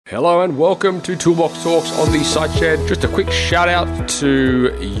Hello and welcome to Toolbox Talks on the Site Shed. Just a quick shout out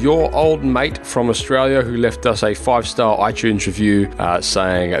to your old mate from Australia who left us a 5-star iTunes review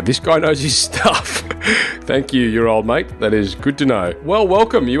saying, this guy knows his stuff. Thank you, your old mate. That is good to know. Well,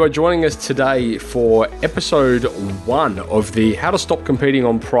 welcome. You are joining us today for episode 1 of the How to Stop Competing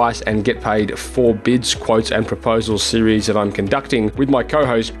on Price and Get Paid for Bids, Quotes and Proposals series that I'm conducting with my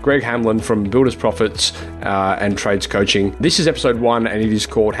co-host Greg Hamlyn from Builders Profits and Trades Coaching. This is episode 1 and it is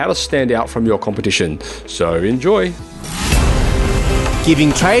called How to Stand Out from Your Competition. So enjoy.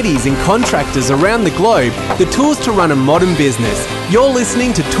 Giving tradies and contractors around the globe the tools to run a modern business. You're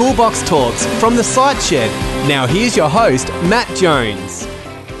listening to Toolbox Talks from the Site Shed. Now here's your host, Matt Jones.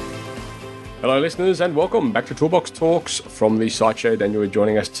 Hello listeners and welcome back to Toolbox Talks from the Site Shed, and you're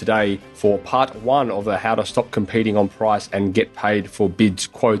joining us today for part 1 of the How to Stop Competing on Price and Get Paid for Bids,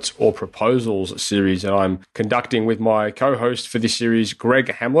 Quotes or Proposals series that I'm conducting with my co-host for this series, Greg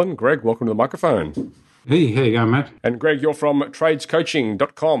Hamlyn. Greg, welcome to the microphone. Hey, how you going, Matt? And Greg, you're from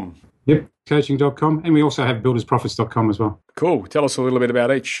tradescoaching.com. Yep, coaching.com, and we also have buildersprofits.com as well. Cool. Tell us a little bit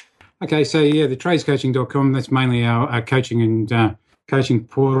about each. Okay, so yeah, the tradescoaching.com, that's mainly our coaching and coaching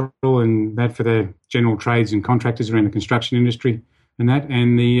portal and that for the general trades and contractors around the construction industry and that.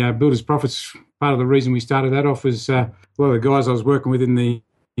 And the Builders Profits, part of the reason we started that off was a lot of the guys I was working with in the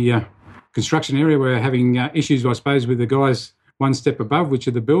construction area were having issues, I suppose, with the guys one step above, which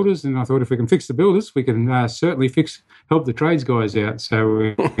are the builders. And I thought if we can fix the builders, we can certainly help the trades guys out. So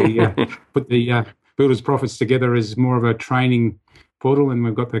we put the Builders Profits together as more of a training portal, and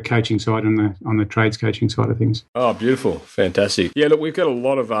we've got the coaching side on the trades coaching side of things. Oh, beautiful. Fantastic. Yeah, look, we've got a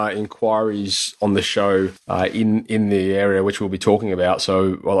lot of inquiries on the show in the area which we'll be talking about.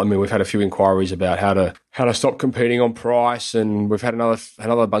 So, well, I mean, we've had a few inquiries about how to stop competing on price, and we've had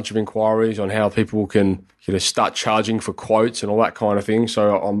another bunch of inquiries on how people can start charging for quotes and all that kind of thing.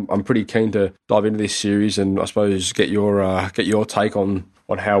 So I'm pretty keen to dive into this series and I suppose get your take on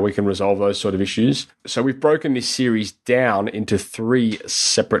how we can resolve those sort of issues. So we've broken this series down into 3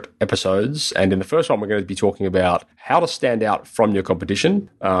 separate episodes. And in the first one, we're going to be talking about how to stand out from your competition.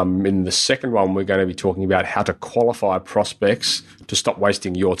 In the second one, we're going to be talking about how to qualify prospects to stop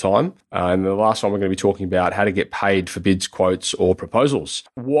wasting your time. And the last one, we're going to be talking about how to get paid for bids, quotes, or proposals.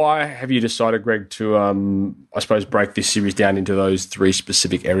 Why have you decided, Greg, to, I suppose, break this series down into those 3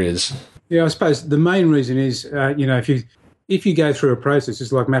 specific areas? Yeah, I suppose the main reason is, if you go through a process,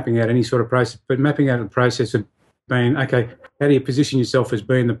 it's like mapping out any sort of process, but mapping out a process of being, okay, how do you position yourself as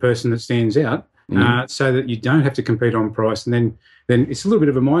being the person that stands out so that you don't have to compete on price? And then it's a little bit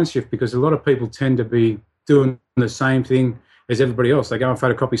of a mind shift because a lot of people tend to be doing the same thing as everybody else. They go and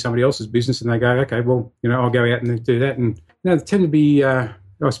photocopy somebody else's business and they go, okay, well, I'll go out and do that. And, they tend to be, I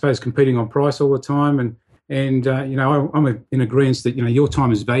suppose, competing on price all the time. And I'm in agreement that, your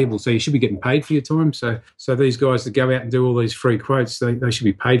time is valuable, so you should be getting paid for your time. So these guys that go out and do all these free quotes, they should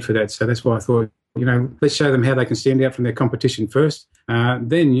be paid for that. So that's why I thought, let's show them how they can stand out from their competition first.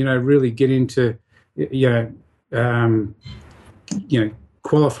 Then, really get into,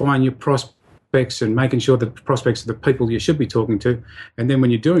 qualifying your prospects and making sure that prospects are the people you should be talking to. And then when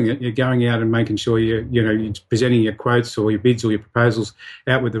you're doing it, you're going out and making sure you're presenting your quotes or your bids or your proposals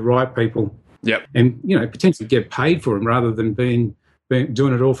out with the right people. Yep. And, potentially get paid for them rather than doing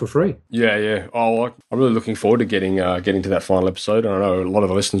it all for free. Yeah. Oh, I'm really looking forward to getting to that final episode. And I know a lot of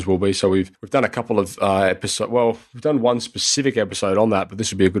the listeners will be. So we've done a couple of episodes. Well, we've done one specific episode on that, but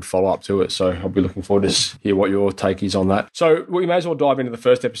this would be a good follow-up to it. So I'll be looking forward to hear what your take is on that. So we may as well dive into the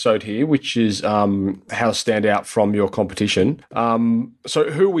first episode here, which is how to stand out from your competition. So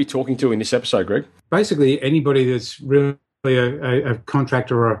who are we talking to in this episode, Greg? Basically, anybody that's really a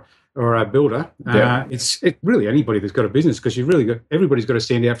contractor or a builder. It's really anybody that's got a business, because everybody's got to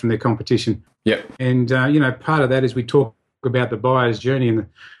stand out from their competition. Yeah. And, part of that is we talk about the buyer's journey. And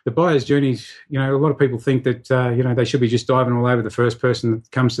the buyer's journey, a lot of people think that, they should be just diving all over the first person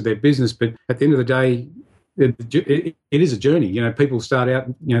that comes to their business. But at the end of the day, it is a journey. People start out,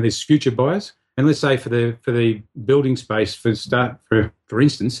 there's future buyers. And let's say for the building space, for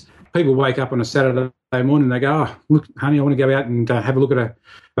instance, people wake up on a Saturday morning and they go, oh, look, honey, I want to go out and have a look at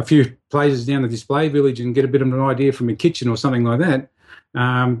a few places down the display village and get a bit of an idea from your kitchen or something like that.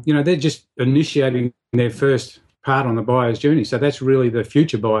 They're just initiating their first part on the buyer's journey. So that's really the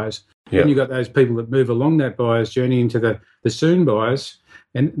future buyers. Yep. Then you've got those people that move along that buyer's journey into the soon buyers,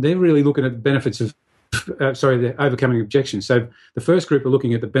 and they're really looking at the benefits of the overcoming objections. So the first group are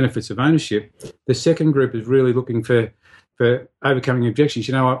looking at the benefits of ownership. The second group is really looking for overcoming objections.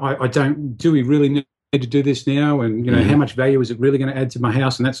 I don't. Do we really to do this now, and how much value is it really going to add to my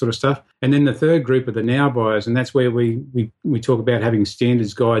house, and that sort of stuff. And then the third group are the now buyers, and that's where we talk about having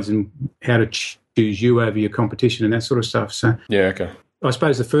standards guides and how to choose you over your competition and that sort of stuff. So yeah, okay. I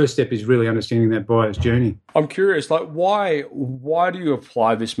suppose the first step is really understanding that buyer's journey. I'm curious, like why do you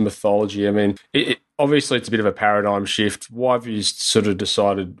apply this methodology? I mean, obviously it's a bit of a paradigm shift. Why have you sort of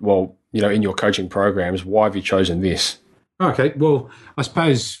decided, well, in your coaching programs, why have you chosen this? Okay, well, I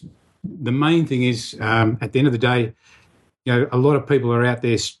suppose the main thing is at the end of the day, a lot of people are out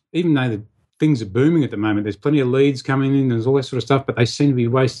there, even though the things are booming at the moment, there's plenty of leads coming in, there's all that sort of stuff, but they seem to be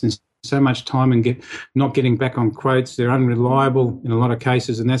wasting so much time and not getting back on quotes. They're unreliable in a lot of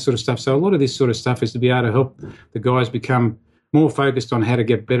cases and that sort of stuff. So a lot of this sort of stuff is to be able to help the guys become more focused on how to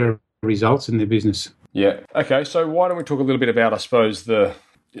get better results in their business. Yeah. Okay, so why don't we talk a little bit about, I suppose,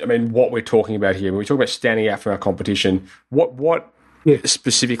 what we're talking about here. When we talk about standing out from our competition, what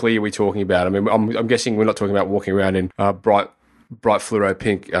specifically are we talking about? I mean, I'm guessing we're not talking about walking around in bright fluoro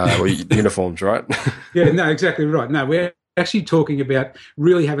pink uniforms, right? Yeah, no, exactly right. No, we're actually talking about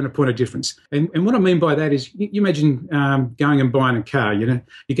really having a point of difference. And what I mean by that is, you imagine going and buying a car. You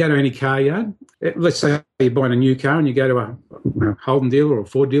go to any car yard. Let's say you're buying a new car and you go to a Holden dealer or a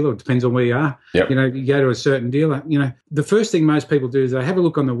Ford dealer. It depends on where you are. Yep. You go to a certain dealer. The first thing most people do is they have a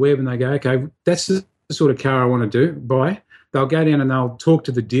look on the web and they go, okay, that's the sort of car I want to buy. They'll go down and they'll talk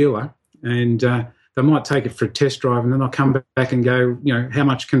to the dealer, and they might take it for a test drive, and then they'll come back and go, how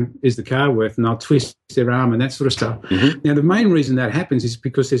much is the car worth? And they'll twist their arm and that sort of stuff. Mm-hmm. Now, the main reason that happens is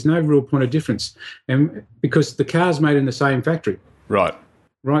because there's no real point of difference, and because the car's made in the same factory. Right.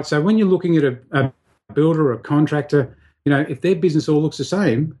 So when you're looking at a builder or a contractor, if their business all looks the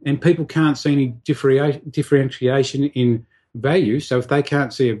same and people can't see any differentiation in value, so if they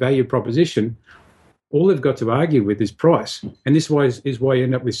can't see a value proposition, all they've got to argue with is price. And this is why you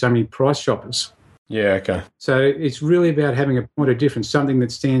end up with so many price shoppers. Yeah, okay. So it's really about having a point of difference, something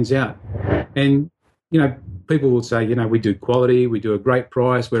that stands out. And, people will say, we do quality, we do a great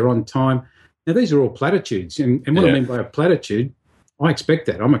price, we're on time. Now, these are all platitudes. And what I mean by a platitude, I expect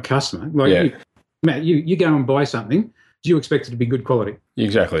that. I'm a customer. Matt, you go and buy something, do you expect it to be good quality?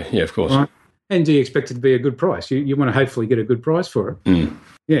 Exactly. Yeah, of course. Right? And do you expect it to be a good price? You want to hopefully get a good price for it. Mm.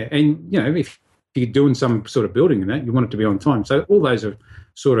 Yeah, and, if you're doing some sort of building in that, you want it to be on time. So all those are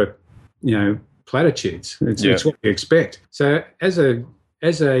sort of, platitudes. It's what you expect. So as a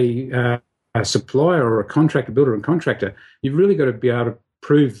supplier or a contractor, builder and contractor, you've really got to be able to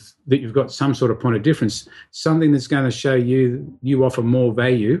prove that you've got some sort of point of difference, something that's going to show you offer more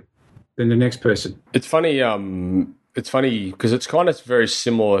value than the next person. It's funny because it's kind of very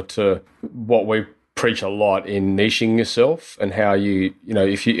similar to what we preach a lot in niching yourself, and how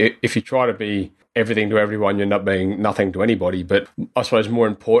if you try to be everything to everyone, you end up being nothing to anybody. But I suppose more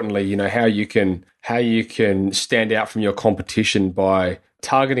importantly, how you can stand out from your competition by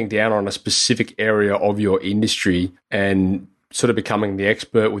targeting down on a specific area of your industry and sort of becoming the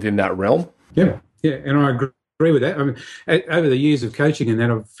expert within that realm. Yeah, and I agree with that. I mean, over the years of coaching and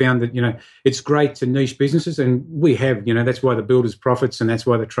that, I've found that it's great to niche businesses, and we have. That's why the Builders Profits, and that's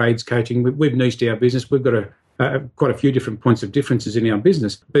why the trades coaching. We've niched our business. We've got quite a few different points of differences in our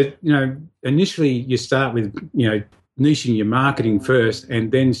business. But initially you start with niching your marketing first,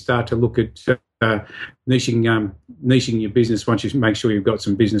 and then start to look at niching your business once you make sure you've got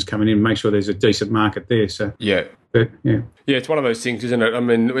some business coming in, make sure there's a decent market there. So yeah, it's one of those things, isn't it? I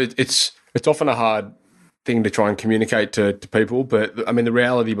mean, it's often a hard thing to try and communicate to people, but I mean, the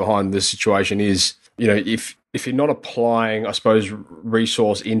reality behind the situation is, if you're not applying, I suppose,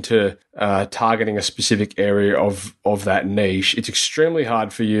 resource into targeting a specific area of that niche, it's extremely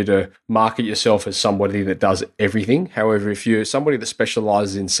hard for you to market yourself as somebody that does everything. However, if you're somebody that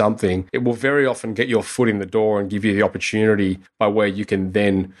specializes in something, it will very often get your foot in the door and give you the opportunity by where you can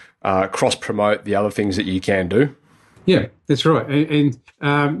then cross-promote the other things that you can do. Yeah, that's right. And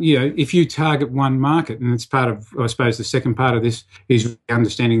if you target one market, and it's part of, I suppose, the second part of this is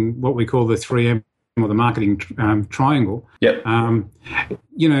understanding what we call the 3M, or the marketing triangle. Yep.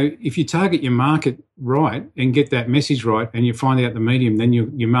 If you target your market right and get that message right, and you find out the medium, then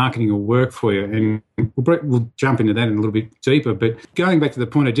your marketing will work for you. And we'll jump into that in a little bit deeper. But going back to the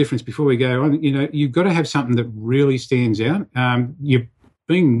point of difference before we go on, you've got to have something that really stands out.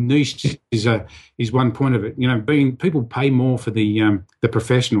 Being niched is one point of it. People pay more for the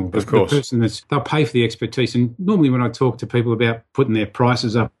professional, of course, the person they'll pay for the expertise. And normally, when I talk to people about putting their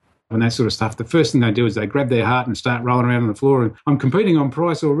prices up and that sort of stuff, the first thing they do is they grab their heart and start rolling around on the floor. And I'm competing on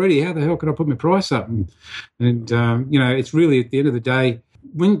price already. How the hell can I put my price up? And it's really, at the end of the day,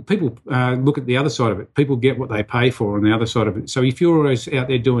 when people look at the other side of it, people get what they pay for on the other side of it. So if you're always out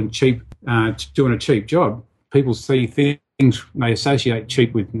there doing a cheap job, people see things, they associate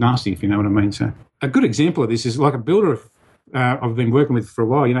cheap with nasty, if you know what I mean. So a good example of this is like a builder I've been working with for a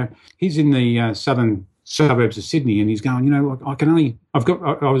while. He's in the southern suburbs of Sydney, and he's going, I was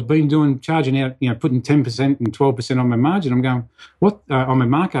charging out, putting 10% and 12% on my margin. I'm going, what, on my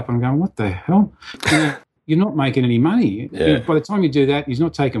markup? I'm going, what the hell? You're not making any money. Yeah. By the time you do that, he's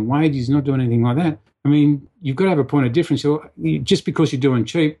not taking wages, he's not doing anything like that. I mean, you've got to have a point of difference. So just because you're doing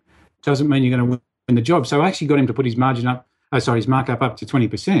cheap doesn't mean you're going to win the job. So I actually got him to put his markup up to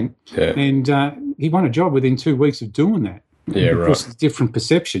 20%. Yeah. And he won a job within 2 weeks of doing that. Yeah, right. Because it's a different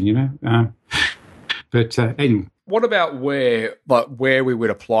perception, But what about where we would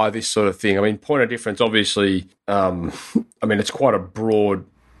apply this sort of thing? I mean, point of difference, obviously. It's quite a broad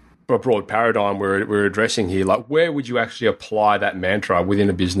paradigm we're addressing here. Like, where would you actually apply that mantra within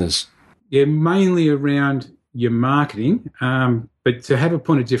a business? Yeah, mainly around your marketing. But to have a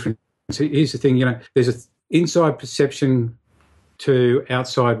point of difference, here's the thing. There's an inside perception to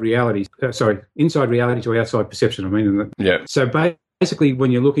outside reality. Inside reality to outside perception. Yeah. So basically,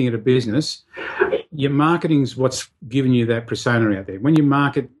 when you're looking at a business, your marketing's what's giving you that persona out there. When you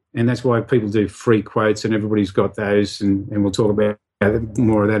market, and that's why people do free quotes, and everybody's got those, and we'll talk about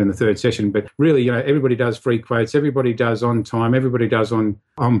more of that in the third session. But really, everybody does free quotes, everybody does on time, everybody does on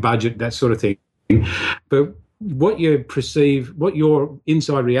budget, that sort of thing. But what you perceive, what your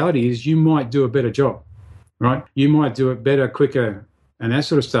inside reality is, you might do a better job, right? You might do it better, quicker, and that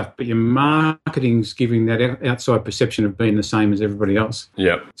sort of stuff. But your marketing's giving that outside perception of being the same as everybody else.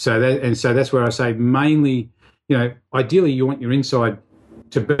 Yeah. So that's where I say mainly, ideally you want your inside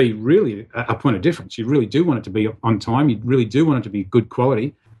to be really a point of difference. You really do want it to be on time. You really do want it to be good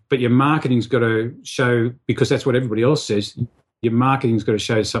quality. But your marketing's got to show, because that's what everybody else says, your marketing's got to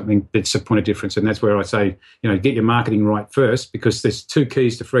show something that's a point of difference. And that's where I say, get your marketing right first, because there's two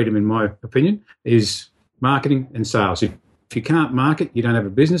keys to freedom, in my opinion, is marketing and sales. If you can't market, you don't have a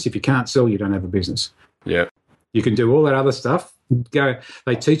business. If you can't sell, you don't have a business. Yeah. You can do all that other stuff.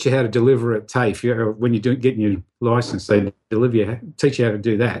 They teach you how to deliver at TAFE. When you're getting your license, they teach you how to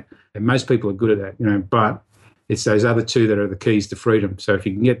do that. And most people are good at that, but it's those other two that are the keys to freedom. So if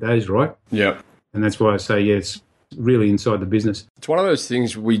you can get those right. Yeah. And that's why I say, it's really inside the business. It's one of those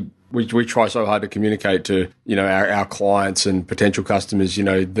things we try so hard to communicate to, our clients and potential customers,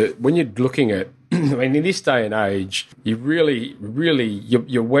 that when you're looking at, in this day and age, you really,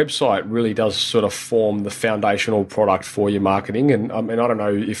 your website really does sort of form the foundational product for your marketing. And I don't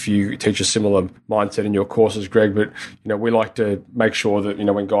know if you teach a similar mindset in your courses, Greg, but, we like to make sure that,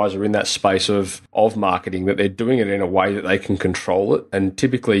 when guys are in that space of marketing, that they're doing it in a way that they can control it. And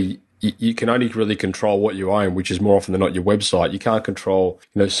typically, you can only really control what you own, which is more often than not your website. You can't control,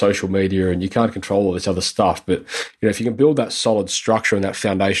 social media, and you can't control all this other stuff. But, if you can build that solid structure and that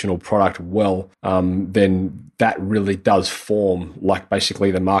foundational product well, then that really does form like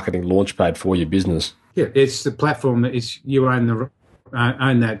basically the marketing launchpad for your business. Yeah, it's the platform that is, you own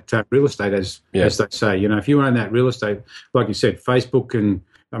that real estate, as they say. If you own that real estate, like you said, Facebook, and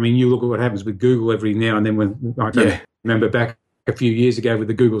you look at what happens with Google every now and then. When I remember back a few years ago with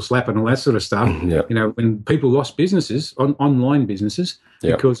the Google slap and all that sort of stuff, when people lost businesses, online businesses,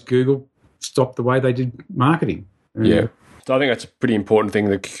 because Google stopped the way they did marketing. Yeah. So I think that's a pretty important thing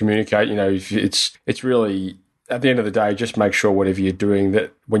to communicate. It's really, at the end of the day, just make sure whatever you're doing,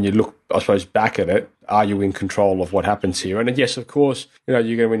 that when you look, I suppose, back at it, are you in control of what happens here? And yes, of course, you're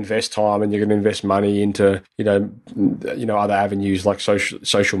going to invest time and you're going to invest money into, other avenues like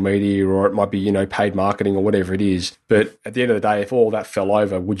social media, or it might be, paid marketing or whatever it is. But at the end of the day, if all that fell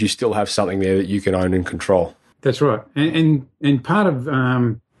over, would you still have something there that you can own and control? That's right. And part of,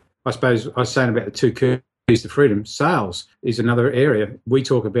 I suppose, I was saying about the two keys to freedom, sales is another area. We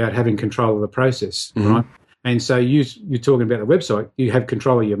talk about having control of the process, right? And so you're talking about the website. You have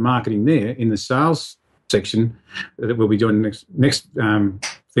control of your marketing there. In the sales section that we'll be doing next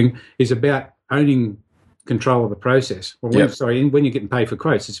thing is about owning control of the process. When you're getting paid for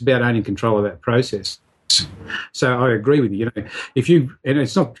quotes, it's about owning control of that process. So I agree with you. And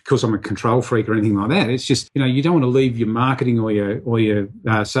it's not because I'm a control freak or anything like that. It's just you don't want to leave your marketing or your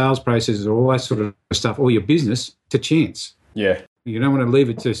sales processes or all that sort of stuff, or your business, to chance. Yeah, you don't want to leave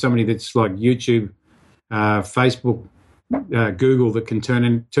it to somebody that's like YouTube, Facebook, Google, that can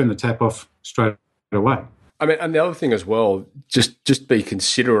turn the tap off straight away. And the other thing as well, just be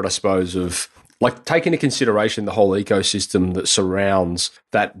considerate, I suppose, of like take into consideration the whole ecosystem that surrounds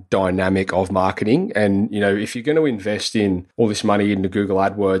that dynamic of marketing. And, if you're going to invest in all this money into Google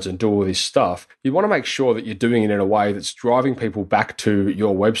AdWords and do all this stuff, you want to make sure that you're doing it in a way that's driving people back to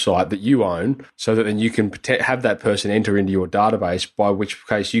your website that you own, so that then you can have that person enter into your database, by which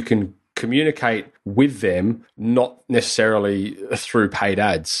case you can communicate with them, not necessarily through paid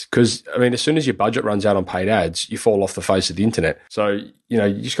ads. Because, as soon as your budget runs out on paid ads, you fall off the face of the internet. So,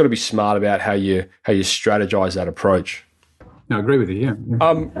 you just got to be smart about how you strategize that approach. No, I agree with you, yeah.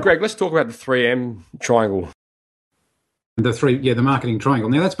 Greg, let's talk about the 3M triangle. The marketing triangle.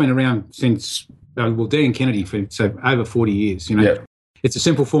 Now, that's been around since, Dan Kennedy for over 40 years, Yeah. It's a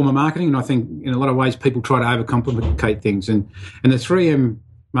simple form of marketing, and I think in a lot of ways people try to overcomplicate things. And the 3M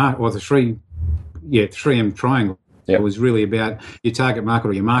the 3M triangle was really about your target market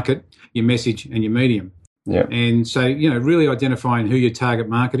or your market, your message, and your medium. Yeah. And so, really identifying who your target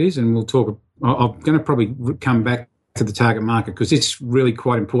market is, and we'll talk. I'm going to probably come back to the target market because it's really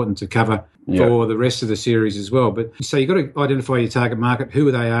quite important to cover for the rest of the series as well. But so you've got to identify your target market,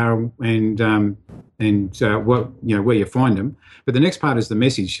 who they are, and what where you find them. But the next part is the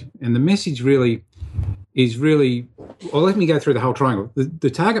message, and the message is really, well, let me go through the whole triangle.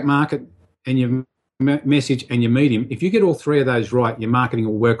 The target market and your message and your medium, if you get all three of those right, your marketing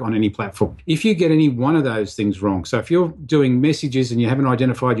will work on any platform. If you get any one of those things wrong, so if you're doing messages and you haven't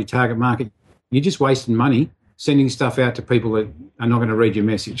identified your target market, you're just wasting money sending stuff out to people that are not going to read your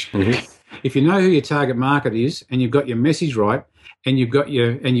message. Mm-hmm. If you know who your target market is and you've got your message right and you've got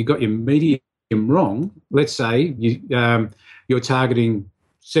your medium wrong, let's say you're targeting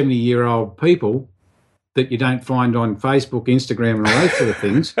 70-year-old people that you don't find on Facebook, Instagram, and all those sort of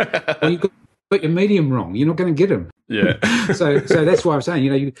things, well, you've got your medium wrong. You're not going to get them. Yeah. So that's why I'm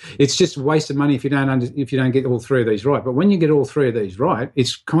saying, it's just wasted money if you don't get all three of these right. But when you get all three of these right,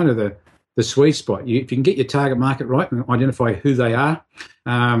 it's kind of the sweet spot. If you can get your target market right and identify who they are,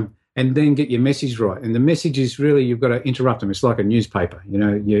 and then get your message right. And the message is really, you've got to interrupt them. It's like a newspaper.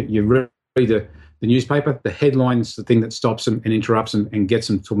 You read the newspaper, the headline's the thing that stops them and interrupts them and gets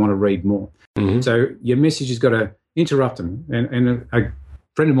them to want to read more. Mm-hmm. So your message has got to interrupt them. And a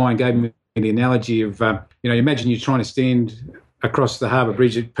friend of mine gave me the analogy of, imagine you're trying to stand across the Harbour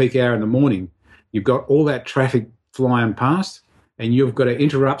Bridge at peak hour in the morning. You've got all that traffic flying past, and you've got to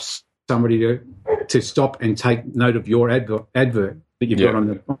interrupt somebody to stop and take note of your advert that you've got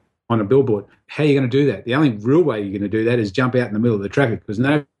on a billboard. How are you going to do that? The only real way you're going to do that is jump out in the middle of the traffic, because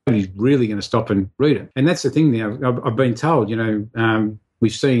nobody's really going to stop and read it. And that's the thing now. I've been told, we're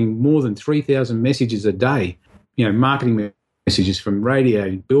seeing more than 3,000 messages a day, marketing messages from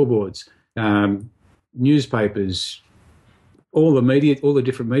radio, billboards, newspapers, all the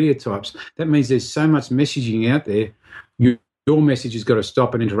different media types. That means there's so much messaging out there. Your message has got to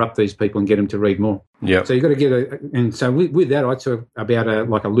stop and interrupt these people and get them to read more. Yeah. So you've got to get and so with that, I talk about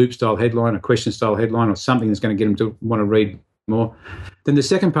a loop style headline, a question style headline, or something that's going to get them to want to read more. Then the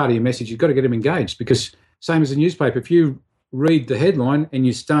second part of your message, you've got to get them engaged, because same as a newspaper, if you read the headline and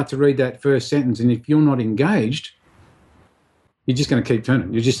you start to read that first sentence, and if you're not engaged, you're just going to keep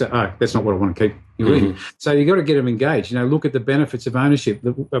turning. You're just, that's not what I want to keep reading. Mm-hmm. So you've got to get them engaged. Look at the benefits of ownership,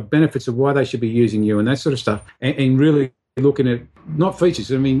 the benefits of why they should be using you, and that sort of stuff, and really looking at not features.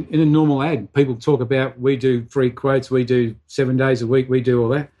 In a normal ad, people talk about, we do free quotes, we do 7 days a week, we do all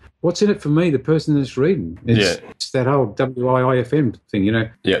that. What's in it for me, the person that's reading? It's that whole WIIFM thing,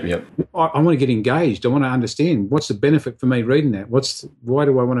 Yeah. I want to get engaged. I want to understand what's the benefit for me reading that. Why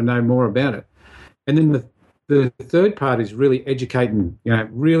do I want to know more about it? And then the third part is really educating.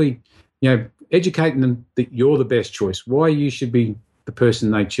 Educating them that you're the best choice. Why you should be the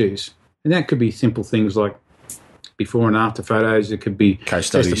person they choose, and that could be simple things like before and after photos. It could be case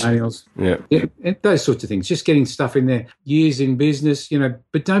studies, testimonials, yeah, those sorts of things. Just getting stuff in there. Years in business,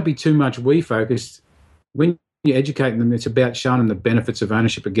 but don't be too much we focused. When you're educating them, it's about showing them the benefits of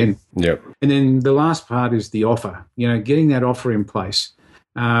ownership again. Yeah. And then the last part is the offer. Getting that offer in place.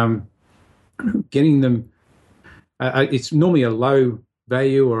 Getting them. It's normally a low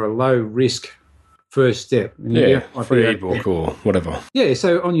value or a low risk first step. Free ebook or whatever. Yeah.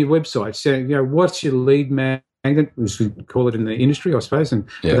 So on your website, what's your lead magnet, as we call it in the industry, I suppose. And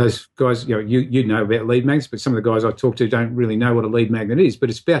for those guys, you know about lead magnets, but some of the guys I talk to don't really know what a lead magnet is. But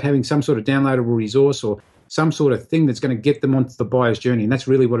it's about having some sort of downloadable resource or some sort of thing that's going to get them onto the buyer's journey. And that's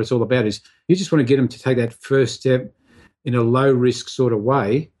really what it's all about, is you just want to get them to take that first step in a low risk sort of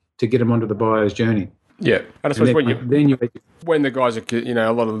way to get them onto the buyer's journey. Yeah. And I suppose when the guys are,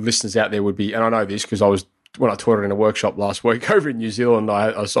 a lot of the listeners out there would be, and I know this because I was when I taught it in a workshop last week over in New Zealand,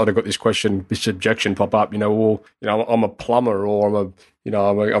 I sort of got this objection pop up. I'm a plumber, or I'm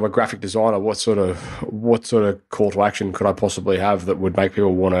a graphic designer. What sort of call to action could I possibly have that would make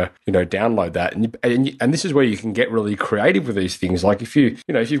people want to download that? And this is where you can get really creative with these things. Like if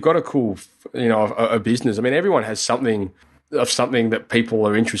you've got a cool a business. I mean, everyone has something that people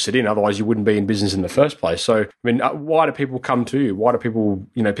are interested in. Otherwise, you wouldn't be in business in the first place. So, I mean, why do people come to you? Why do people,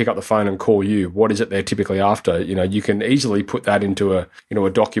 pick up the phone and call you? What is it they're typically after? You can easily put that into a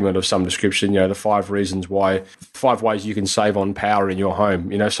document of some description. The 5 ways you can save on power in your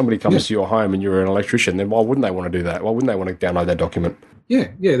home. If somebody comes to your home and you're an electrician, then why wouldn't they want to do that? Why wouldn't they want to download that document? Yeah.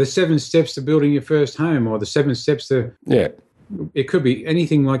 The 7 steps to building your first home, or the 7 steps to It could be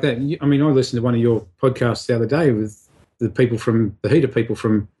anything like that. I mean, I listened to one of your podcasts the other day with the heater people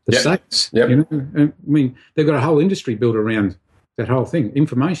from the States. Yep. I mean, they've got a whole industry built around that whole thing,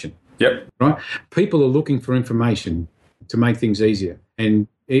 information. Yep. Right? People are looking for information to make things easier, and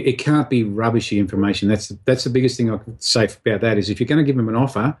it can't be rubbishy information. That's the biggest thing I could say about that is if you're going to give them an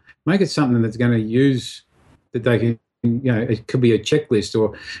offer, make it something that's going to use that they can, it could be a checklist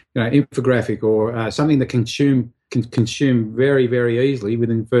or, infographic or something that can consume very, very easily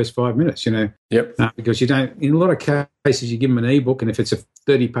within the first 5 minutes, Yep. Because you don't, in a lot of cases, you give them an ebook, and if it's a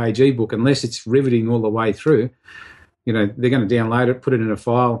 30-page ebook, unless it's riveting all the way through, they're going to download it, put it in a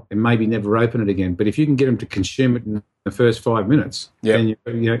file, and maybe never open it again. But if you can get them to consume it in the first 5 minutes, then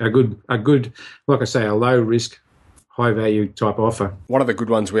a good, like I say, a low risk, high value type offer. One of the good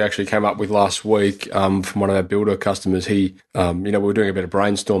ones we actually came up with last week from one of our builder customers. He, we were doing a bit of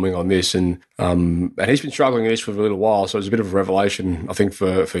brainstorming on this, and he's been struggling with this for a little while. So it was a bit of a revelation, I think,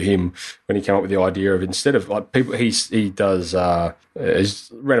 for him when he came up with the idea of, instead of like people, he does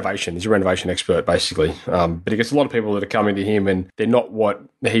is renovation. He's a renovation expert basically, but he gets a lot of people that are coming to him, and they're not what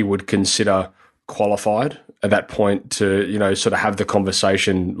he would consider qualified at that point to, sort of have the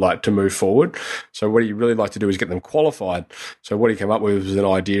conversation, like to move forward. So what he really like to do is get them qualified. So what he came up with was an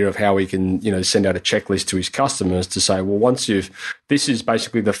idea of how he can, send out a checklist to his customers to say, well, this is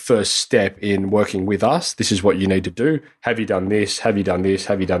basically the first step in working with us. This is what you need to do. Have you done this? Have you done this?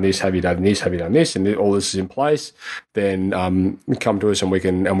 Have you done this? Have you done this? Have you done this? And all this is in place. Then come to us, and we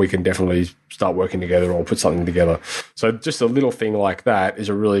can definitely start working together or put something together. So just a little thing like that is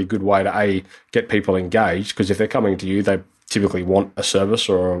a really good way to get people engaged, because if they're coming to you, they typically want a service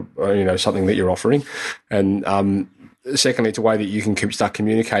or something that you're offering. And secondly, it's a way that you can start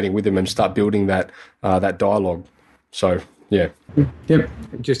communicating with them and start building that dialogue. So yeah. Yep.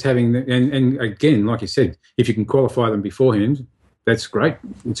 Just having and again, like you said, if you can qualify them beforehand, that's great.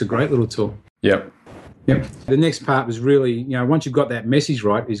 It's a great little tool. Yep. Yep. The next part was really, once you've got that message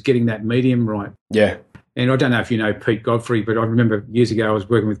right, is getting that medium right. Yeah. And I don't know if you know Pete Godfrey, but I remember years ago I was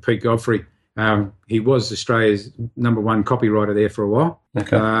working with Pete Godfrey. He was Australia's #1 copywriter there for a while.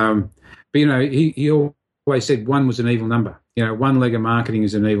 Okay. But he always said one was an evil number. One leg of marketing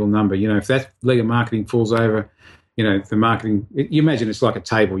is an evil number. If that leg of marketing falls over, the marketing. You imagine it's like a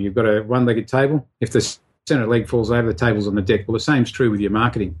table. You've got a one-legged table. If the center leg falls over, the table's on the deck. Well, the same's true with your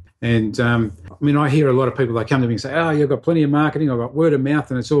marketing. And I hear a lot of people, they come to me and say, "Oh, you've got plenty of marketing. I've got word of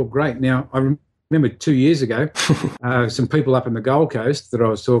mouth, and it's all great." Now, I remember 2 years ago, some people up in the Gold Coast that I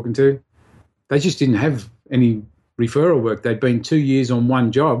was talking to, they just didn't have any referral work. They'd been 2 years on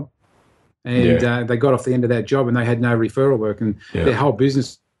one job, and they got off the end of that job, and they had no referral work. And their whole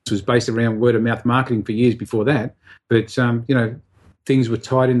business was based around word of mouth marketing for years before that. But things were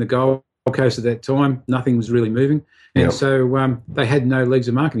tight in the Gold Coast at that time. Nothing was really moving, and so they had no legs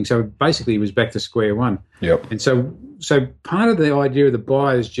of marketing. So basically, it was back to square one. Yep. And so part of the idea of the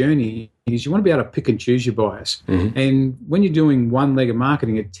buyer's journey is you want to be able to pick and choose your buyers. Mm-hmm. And when you're doing one leg of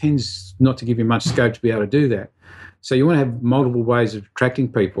marketing, it tends not to give you much scope to be able to do that. So you want to have multiple ways of attracting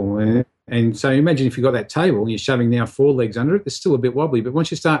people. And so imagine if you've got that table and you're shoving now 4 legs under it, it's still a bit wobbly. But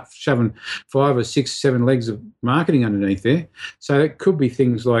once you start shoving 5 or 6, 7 legs of marketing underneath there, so it could be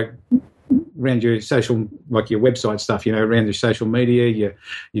things like around your social, like your website stuff, around your social media,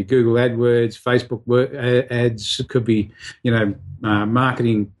 your Google AdWords, Facebook ads. It could be,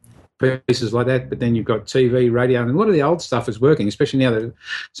 marketing pieces like that, but then you've got TV, radio, and a lot of the old stuff is working, especially now that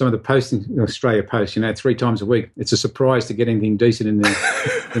some of the posting, Australia Post, 3 times a week. It's a surprise to get anything decent in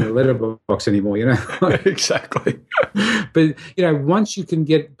the letterbox anymore, Exactly. But, once you can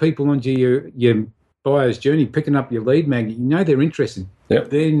get people onto your buyer's journey, picking up your lead magnet, they're interested. Yep.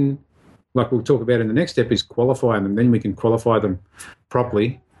 Then, like we'll talk about in the next step, is qualifying them. Then we can qualify them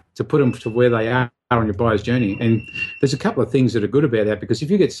properly to put them to where they are on your buyer's journey. And there's a couple of things that are good about that, because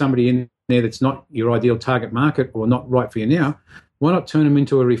if you get somebody in there that's not your ideal target market or not right for you now, why not turn them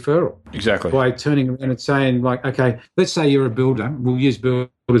into a referral? Exactly. By turning around and saying, like, okay, let's say you're a builder. We'll use builders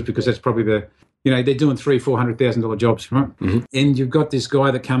because that's probably they're doing $300,000-$400,000 jobs, right? Mm-hmm. And you've got this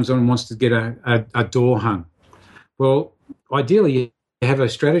guy that comes on and wants to get a door hung. Well, ideally, you have a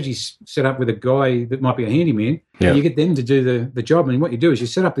strategy set up with a guy that might be a handyman, and you get them to do the job. And what you do is you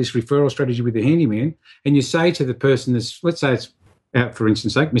set up this referral strategy with the handyman, and you say to the person that's, let's say it's out for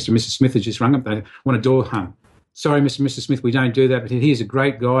instance sake, Mr. and Mrs. Smith has just rung up, they want a door hung. Sorry, Mr. and Mrs. Smith, we don't do that, but here's a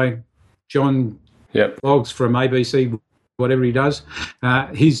great guy, John Boggs from ABC, whatever he does.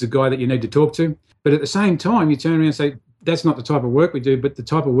 He's the guy that you need to talk to. But at the same time, you turn around and say, that's not the type of work we do, but the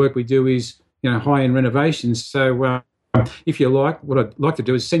type of work we do is, high-end renovations. So if you like, what I'd like to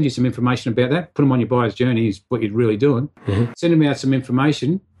do is send you some information about that, put them on your buyer's journey is what you're really doing. Mm-hmm. Send them out some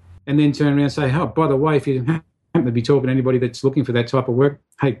information and then turn around and say, oh, by the way, if you happen to be talking to anybody that's looking for that type of work,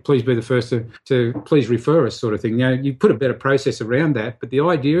 hey, please be the first to please refer us, sort of thing. You put a better process around that, but the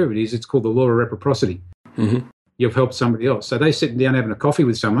idea of it is it's called the law of reciprocity. Mm-hmm. You've helped somebody else. So they're sitting down having a coffee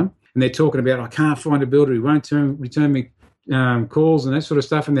with someone and they're talking about, I can't find a builder who won't return me calls and that sort of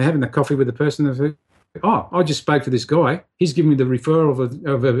stuff, and they're having the coffee with the person that, I just spoke to this guy. He's given me the referral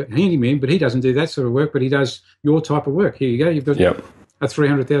of a handyman, but he doesn't do that sort of work, but he does your type of work. Here you go. You've got a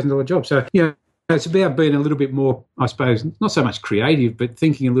 $300,000 job. So, it's about being a little bit more, I suppose, not so much creative, but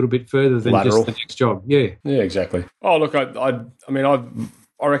thinking a little bit further than lateral. Just the next job. Yeah. Yeah, exactly. Oh, look, I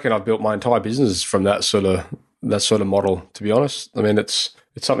reckon I've built my entire business from that sort of model, to be honest. I mean, it's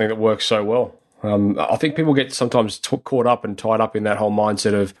something that works so well. I think people get sometimes caught up and tied up in that whole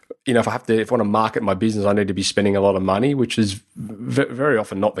mindset of, if I want to market my business, I need to be spending a lot of money, which is very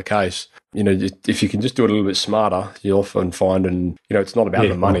often not the case. If you can just do it a little bit smarter, you'll often find, and it's not about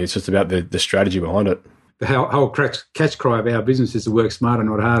the money, it's just about the strategy behind it. The whole catch cry of our business is to work smarter,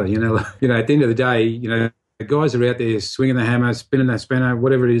 not harder. At the end of the day, the guys are out there swinging the hammer, spinning the spanner,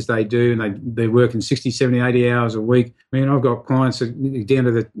 whatever it is they do, and they're working 60, 70, 80 hours a week. I've got clients that down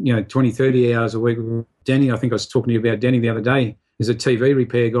to the 20, 30 hours a week. Denny, I think I was talking to you about Denny the other day, is a TV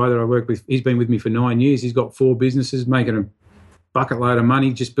repair guy that I work with. He's been with me for 9 years. He's got 4 businesses, making a bucket load of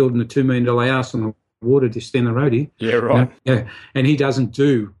money, just building a $2 million house on the water just down the road here. Yeah, right. And he doesn't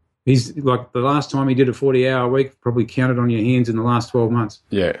do... He's like, the last time he did a 40-hour week, probably counted on your hands in the last 12 months.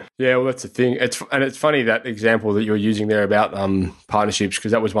 Yeah. Well, that's the thing. It's funny, that example that you're using there about partnerships,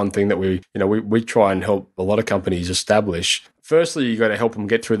 because that was one thing that we try and help a lot of companies establish. Firstly, you got to help them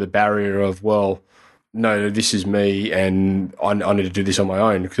get through the barrier of, well, no, this is me and I need to do this on my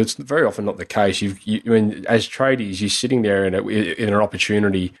own, because it's very often not the case. As tradies, you're sitting there in an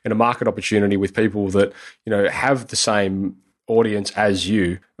opportunity, in a market opportunity with people that have the same audience as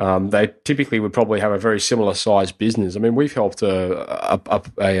you. They typically would probably have a very similar sized business. I mean, we've helped an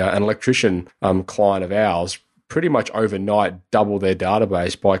electrician client of ours pretty much overnight double their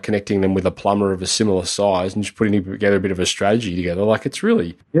database by connecting them with a plumber of a similar size and just putting together a bit of a strategy together. Like, it's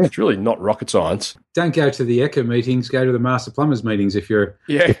really not rocket science. Don't go to the ECHA meetings, go to the master plumbers meetings if you're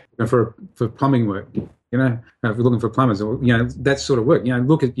for plumbing work. If you're looking for plumbers, or that sort of work.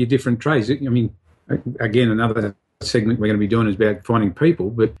 Look at your different trades. I mean, again, another segment we're going to be doing is about finding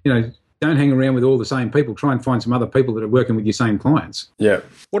people, but don't hang around with all the same people. Try and find some other people that are working with your same clients. Yeah.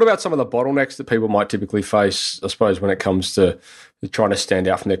 What about some of the bottlenecks that people might typically face, I suppose, when it comes to trying to stand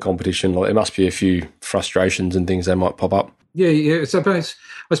out from their competition? Like, there must be a few frustrations and things that might pop up. Yeah. So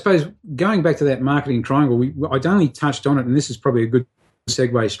I suppose going back to that marketing triangle, I'd only touched on it, and this is probably a good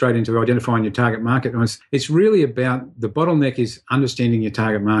segue straight into identifying your target market. It's really about, the bottleneck is understanding your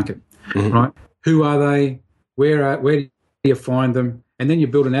target market, right? Who are they? Where do you find them? And then you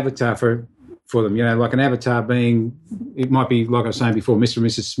build an avatar for them, like an avatar being, it might be, like I was saying before, Mr. and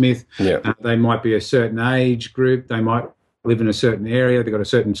Mrs. Smith. Yeah. They might be a certain age group. They might live in a certain area. They've got a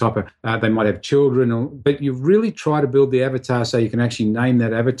certain type of, they might have children. But you really try to build the avatar so you can actually name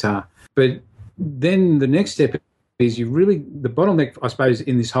that avatar. But then the next step is the bottleneck, I suppose,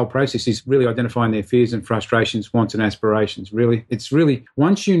 in this whole process is really identifying their fears and frustrations, wants and aspirations. Really, it's really,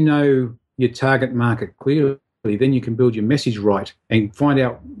 once you know your target market clearly, then you can build your message right and find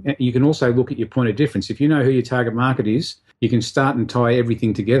out. You can also look at your point of difference. If you know who your target market is, you can start and tie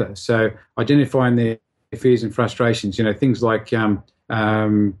everything together. So identifying their fears and frustrations, things like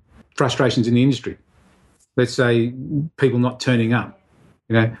frustrations in the industry. Let's say people not turning up,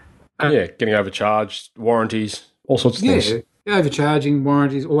 getting overcharged, warranties, all sorts of things. Yeah, overcharging,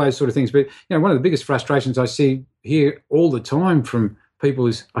 warranties, all those sort of things. But one of the biggest frustrations I see here all the time from people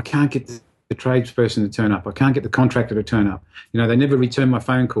is, I can't get the tradesperson to turn up. I can't get the contractor to turn up. They never return my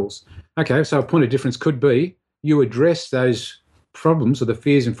phone calls. Okay, so a point of difference could be you address those problems or the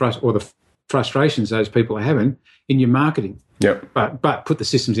fears and frustrations those people are having in your marketing. Yep. But put the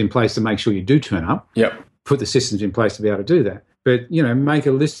systems in place to make sure you do turn up. Yep. Put the systems in place to be able to do that. But, make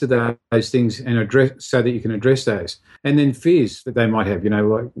a list of those things and address so that you can address those. And then fears that they might have,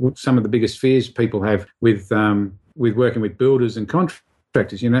 like some of the biggest fears people have with working with builders and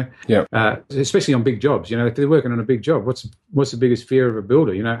contractors, especially on big jobs. If they're working on a big job, what's the biggest fear of a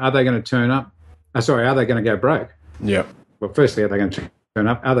builder? Are they going to turn up? Are they going to go broke? Yeah. Well, firstly, are they going to turn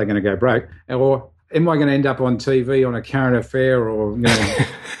up? Are they going to go broke? Or am I going to end up on TV on a current affair or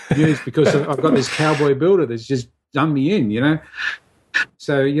news because I've got this cowboy builder that's just done me in,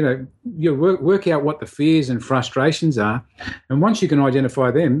 So, you work out what the fears and frustrations are. And once you can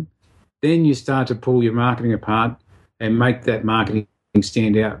identify them, then you start to pull your marketing apart and make that marketing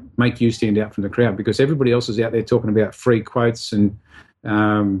stand out, make you stand out from the crowd, because everybody else is out there talking about free quotes and,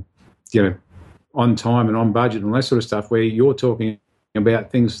 on time and on budget and all that sort of stuff, where you're talking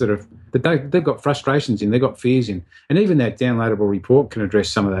about things that they've got frustrations in, they've got fears in. And even that downloadable report can address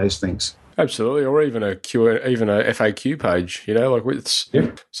some of those things. Absolutely, or even a FAQ page. It's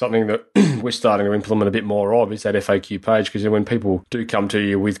something that we're starting to implement a bit more of, is that FAQ page, because when people do come to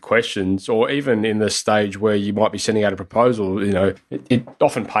you with questions, or even in the stage where you might be sending out a proposal, it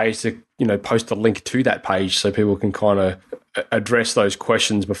often pays to post a link to that page so people can kind of address those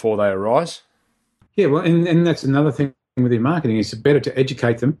questions before they arise. Yeah, well, and that's another thing with your marketing. It's better to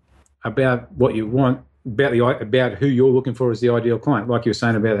educate them about what you want, about who you're looking for as the ideal client, like you were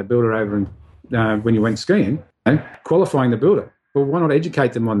saying about that builder over in, when you went skiing, qualifying the builder. Well, why not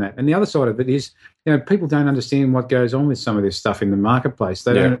educate them on that? And the other side of it is, people don't understand what goes on with some of this stuff in the marketplace.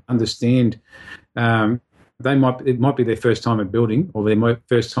 They don't understand. It might be their first time at building, or their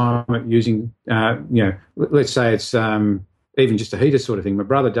first time at using. Let's say it's even just a heater sort of thing. My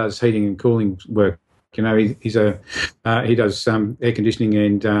brother does heating and cooling work. He does air conditioning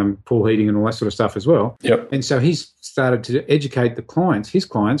and pool heating and all that sort of stuff as well. Yep. And so he's started to educate his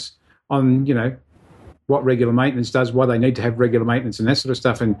clients on, what regular maintenance does, why they need to have regular maintenance and that sort of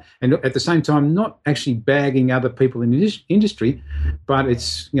stuff. And at the same time, not actually bagging other people in this industry, but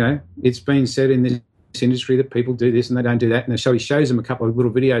it's been said in this industry that people do this and they don't do that. And so he shows them a couple of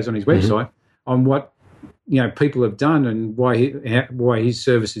little videos on his website on what, people have done and why his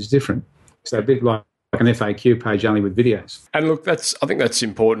service is different. So a bit like an FAQ page, only with videos. And look, I think that's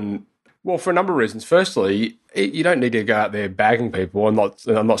important. Well, for a number of reasons. Firstly, you don't need to go out there bagging people. I'm not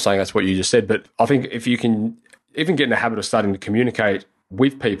saying that's what you just said, but I think if you can even get in the habit of starting to communicate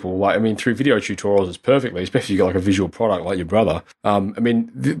with people, through video tutorials, it's perfectly, especially if you've got a visual product like your brother.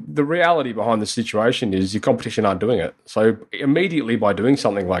 The reality behind the situation is your competition aren't doing it. So immediately by doing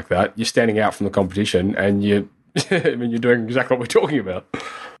something like that, you're standing out from the competition, and you're doing exactly what we're talking about.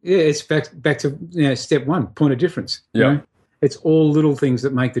 Yeah, it's back to step one, point of difference. Yeah. It's all little things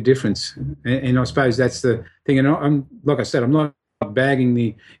that make the difference. And I suppose that's the thing. And I'm like I said, I'm not bagging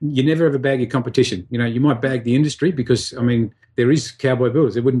you never ever bag your competition. You might bag the industry because, there is cowboy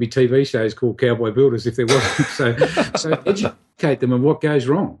builders. There wouldn't be TV shows called Cowboy Builders if there wasn't. So educate them on what goes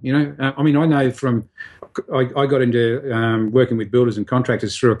wrong. I know I got into working with builders and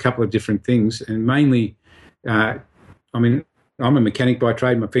contractors through a couple of different things, and mainly, I'm a mechanic by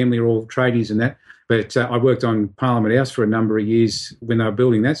trade. My family are all tradies and that. But I worked on Parliament House for a number of years when they were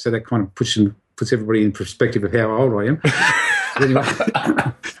building that, so that kind of puts everybody in perspective of how old I am. But anyway,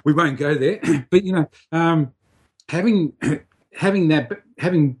 we won't go there. But having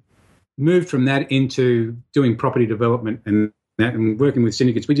moved from that into doing property development and that, and working with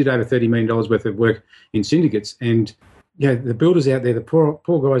syndicates, we did over $30 million worth of work in syndicates, and the builders out there, the poor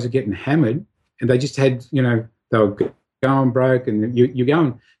guys are getting hammered, and they just had they were going broke, and you're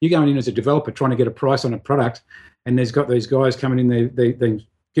going in as a developer trying to get a price on a product, and there's got these guys coming in, they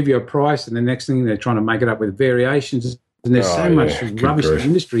give you a price, and the next thing they're trying to make it up with variations, and there's so much rubbish in the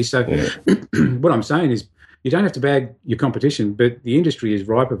industry. So what I'm saying is, you don't have to bag your competition, but the industry is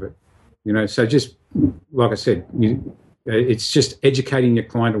ripe of it. So just like I said, it's just educating your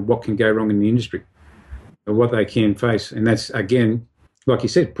client on what can go wrong in the industry or what they can face, and that's, again, like you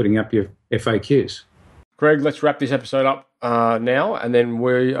said, putting up your FAQs. Greg, let's wrap this episode up now, and then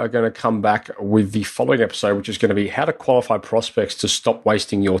we are going to come back with the following episode, which is going to be how to qualify prospects to stop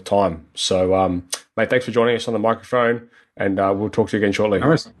wasting your time. So, mate, thanks for joining us on the microphone, and we'll talk to you again shortly. All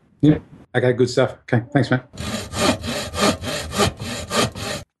right. Yeah. Okay, good stuff. Okay, thanks, mate.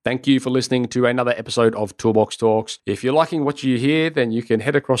 Thank you for listening to another episode of Toolbox Talks. If you're liking what you hear, then you can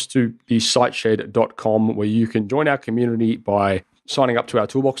head across to the siteshed.com, where you can join our community by signing up to our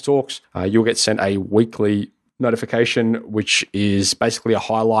Toolbox Talks. You'll get sent a weekly notification, which is basically a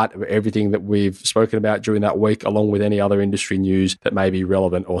highlight of everything that we've spoken about during that week, along with any other industry news that may be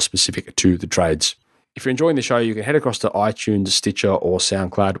relevant or specific to the trades. If you're enjoying the show, you can head across to iTunes, Stitcher, or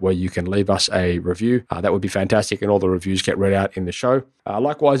SoundCloud, where you can leave us a review. That would be fantastic, and all the reviews get read out in the show.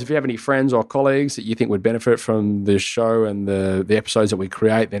 Likewise, if you have any friends or colleagues that you think would benefit from the show and the episodes that we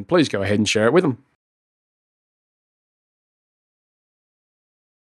create, then please go ahead and share it with them.